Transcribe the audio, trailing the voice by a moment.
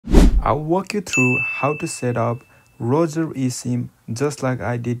I'll walk you through how to set up Roger eSIM just like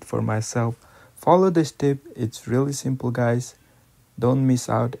I did for myself. Follow the step, it's really simple guys. Don't miss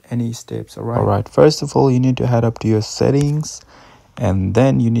out any steps, alright? First of all, you need to head up to your settings and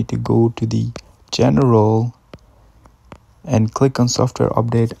then you need to go to the general and click on software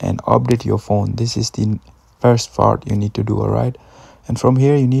update and update your phone. This is the first part you need to do, alright? And from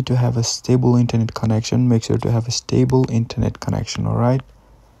here you need to have a stable internet connection. Make sure to have a stable internet connection, alright?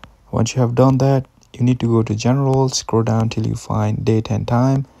 Once you have done that, you need to go to general, scroll down till you find date and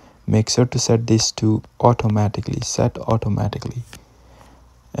time. Make sure to set this to set automatically.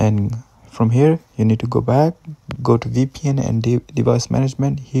 And from here you need to go back, go to VPN and device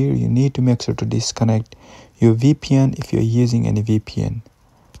management. Here you need to make sure to disconnect your VPN if you're using any VPN.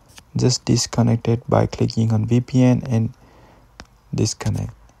 Just disconnect it by clicking on VPN and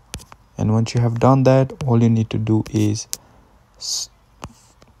disconnect. And once you have done that, all you need to do is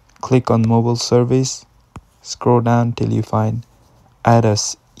click on mobile service, scroll down till you find add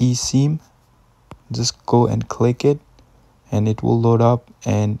as eSIM. Just go and click it and it will load up,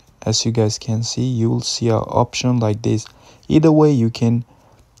 and as you guys can see, you will see an option like this. Either way, you can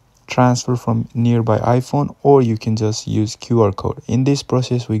transfer from nearby iPhone or you can just use QR code. In this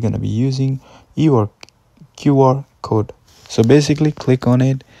process, we're going to be using your QR code. So basically click on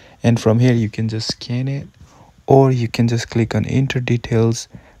it and from here you can just scan it, or you can just click on enter details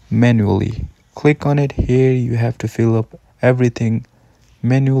manually. Click on it. Here you have to fill up everything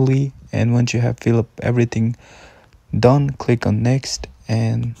manually, and once you have filled up everything done, click on next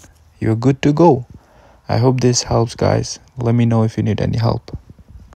and you're good to go. I hope this helps guys. Let me know if you need any help.